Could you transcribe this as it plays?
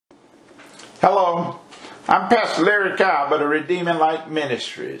Hello, I'm Pastor Larry Cobb of the Redeeming Light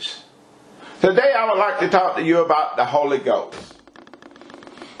Ministries. Today I would like to talk to you about the Holy Ghost.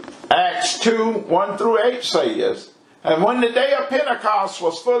 Acts 2, 1 through 8 says, "And when the day of Pentecost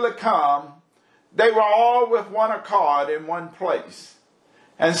was fully come, they were all with one accord in one place.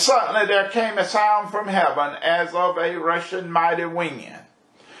 And suddenly there came a sound from heaven as of a rushing mighty wind,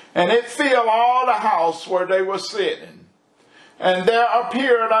 and it filled all the house where they were sitting. And there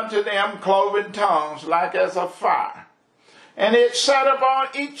appeared unto them cloven tongues like as of fire. And it sat upon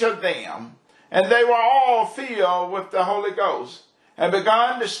each of them, and they were all filled with the Holy Ghost, and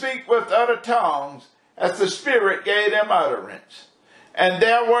began to speak with other tongues, as the Spirit gave them utterance. And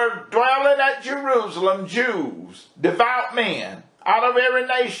there were dwelling at Jerusalem Jews, devout men, out of every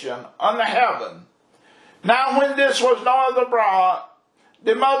nation under heaven. Now when this was noised abroad,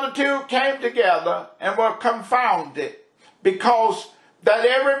 the multitude came together, and were confounded, because that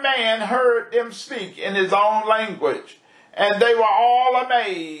every man heard them speak in his own language. And they were all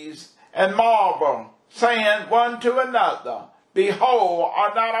amazed and marveled, saying one to another, Behold,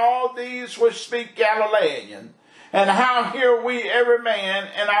 are not all these which speak Galilean? And how hear we every man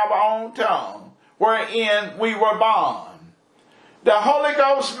in our own tongue, wherein we were born?" The Holy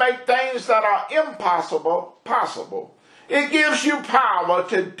Ghost makes things that are impossible possible. It gives you power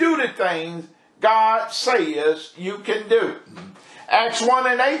to do the things God says you can do. Acts 1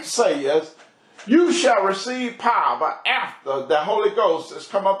 and 8 says, "You shall receive power after the Holy Ghost has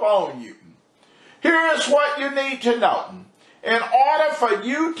come upon you." Here is what you need to know. In order for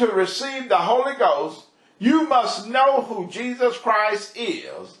you to receive the Holy Ghost, you must know who Jesus Christ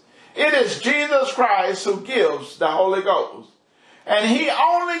is. It is Jesus Christ who gives the Holy Ghost, and He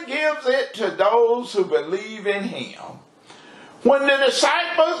only gives it to those who believe in Him. When the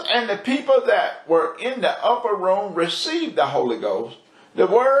disciples and the people that were in the upper room received the Holy Ghost, the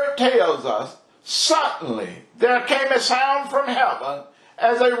Word tells us, suddenly there came a sound from heaven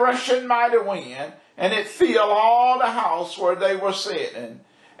as a rushing mighty wind, and it filled all the house where they were sitting.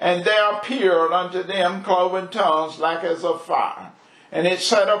 And there appeared unto them cloven tongues like as of fire, and it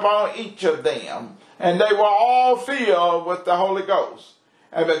sat upon each of them. And they were all filled with the Holy Ghost,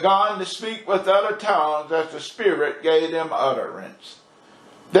 and began to speak with other tongues as the Spirit gave them utterance.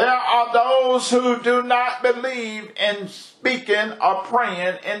 There are those who do not believe in speaking or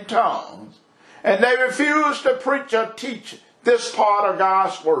praying in tongues, and they refuse to preach or teach this part of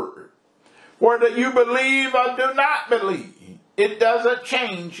God's Word. Whether you believe or do not believe, it doesn't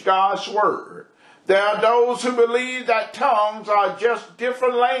change God's Word. There are those who believe that tongues are just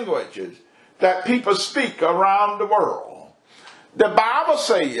different languages that people speak around the world. The Bible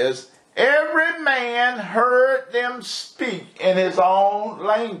says, every man heard them speak in his own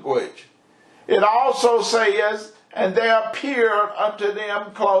language. It also says, and there appeared unto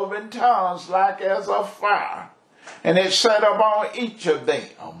them cloven tongues like as of fire, and it sat upon each of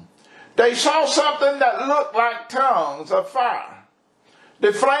them. They saw something that looked like tongues of fire.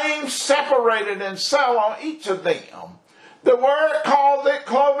 The flames separated and fell on each of them. The Word calls it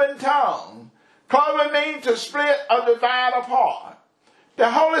cloven tongue. Cloven means to split or divide apart. The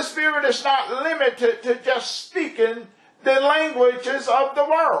Holy Spirit is not limited to just speaking the languages of the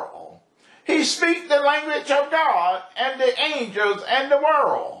world. He speaks the language of God and the angels and the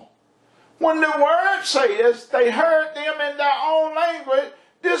world. When the Word says they heard them in their own language,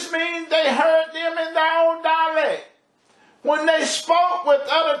 this means they heard them in their own dialect. When they spoke with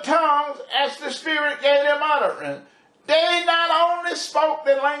other tongues as the Spirit gave them utterance, they not only spoke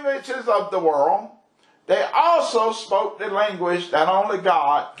the languages of the world, they also spoke the language that only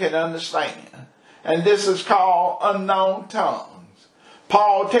God can understand. And this is called unknown tongues.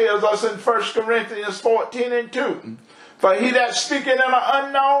 Paul tells us in 1 Corinthians 14 and 2, "For he that speaketh in an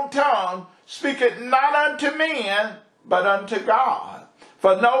unknown tongue speaketh not unto men, but unto God.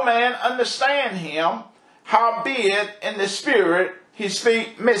 For no man understand him, howbeit in the Spirit he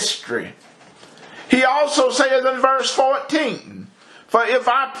speak mystery." He also says in verse 14, "For if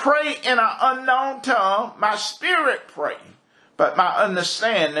I pray in an unknown tongue, my spirit pray, but my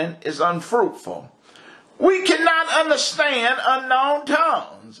understanding is unfruitful." We cannot understand unknown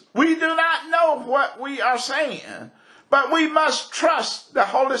tongues. We do not know what we are saying, but we must trust the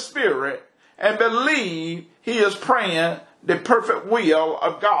Holy Spirit and believe He is praying the perfect will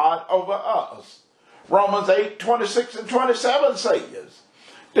of God over us. Romans 8, 26 and 27 says,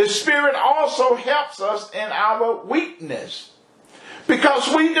 "The Spirit also helps us in our weakness, because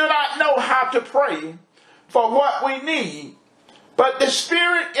we do not know how to pray for what we need, but the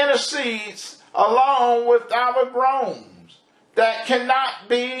Spirit intercedes along with our groans that cannot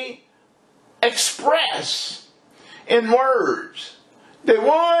be expressed in words. The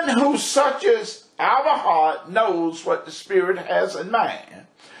one who searches our heart knows what the Spirit has in mind.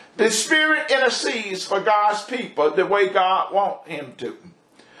 The Spirit intercedes for God's people the way God wants him to.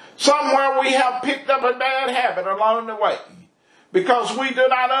 Somewhere we have picked up a bad habit along the way because we do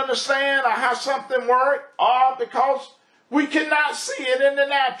not understand how something works, or because we cannot see it in the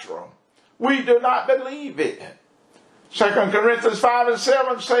natural. We do not believe it. 2 Corinthians 5 and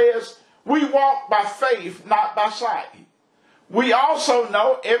 7 says, we walk by faith, not by sight. We also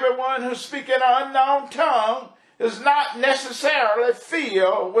know everyone who speaks in an unknown tongue is not necessarily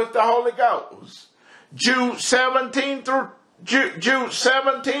filled with the Holy Ghost. Jude 17 through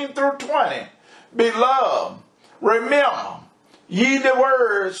 20. Beloved, remember ye the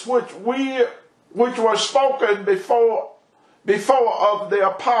words which were spoken before of the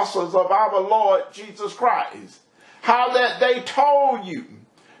apostles of our Lord Jesus Christ, how that they told you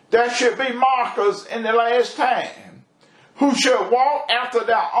there should be mockers in the last time, who should walk after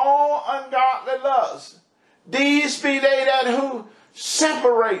their own ungodly lusts. These be they that who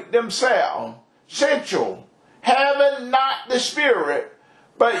separate themselves, sensual, having not the Spirit,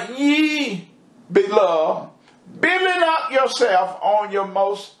 but ye, beloved, building up yourself on your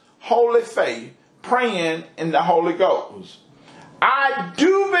most holy faith, praying in the Holy Ghost. I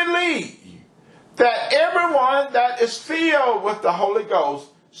do believe that everyone that is filled with the Holy Ghost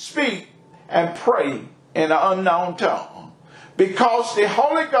speak and pray in an unknown tongue, because the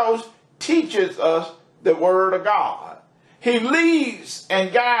Holy Ghost teaches us the Word of God. He leads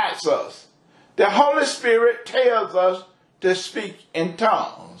and guides us. The Holy Spirit tells us to speak in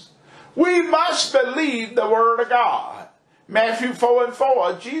tongues. We must believe the Word of God. Matthew 4 and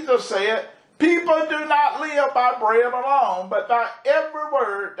 4, Jesus said, people do not live by bread alone, but by every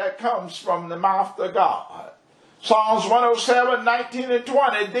word that comes from the mouth of God. Psalms 107, 19 and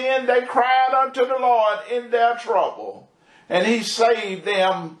 20, then they cried unto the Lord in their trouble, and he saved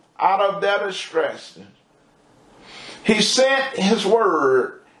them out of their distress. He sent his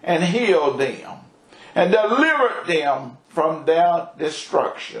word and healed them and delivered them from their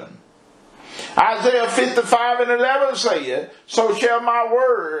destruction. Isaiah 55 and 11 saith, so shall my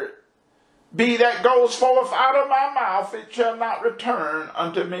word be that goes forth out of my mouth, it shall not return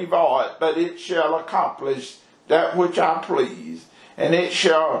unto me void, but it shall accomplish that which I please, and it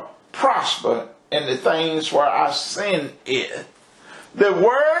shall prosper in the things where I send it. The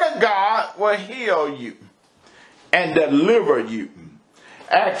word of God will heal you and deliver you.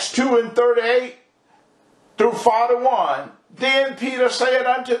 Acts 2 and 38 through 41. Then Peter said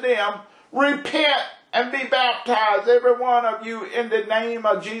unto them, repent and be baptized, every one of you, in the name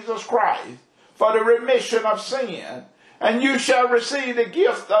of Jesus Christ, for the remission of sin, and you shall receive the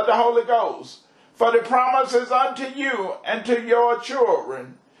gift of the Holy Ghost. For the promise is unto you and to your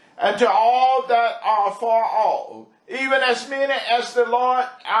children, and to all that are far off, even as many as the Lord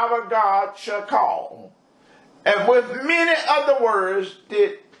our God shall call. And with many other words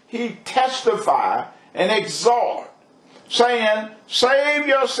did he testify and exhort, saying, save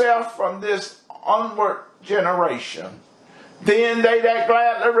yourself from this onward generation. Then they that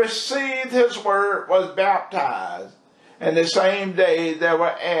gladly received his word was baptized, and the same day there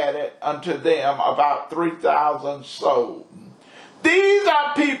were added unto them about 3,000 souls. These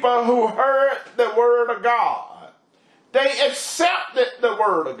are people who heard the word of God. They accepted the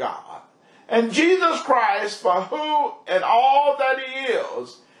word of God and Jesus Christ for who and all that he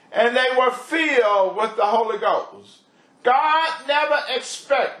is, and they were filled with the Holy Ghost. God never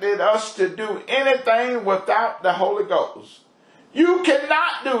expected us to do anything without the Holy Ghost. You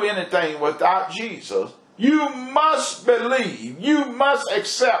cannot do anything without Jesus. You must believe. You must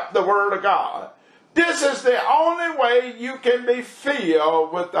accept the Word of God. This is the only way you can be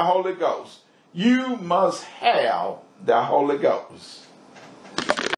filled with the Holy Ghost. You must have the Holy Ghost.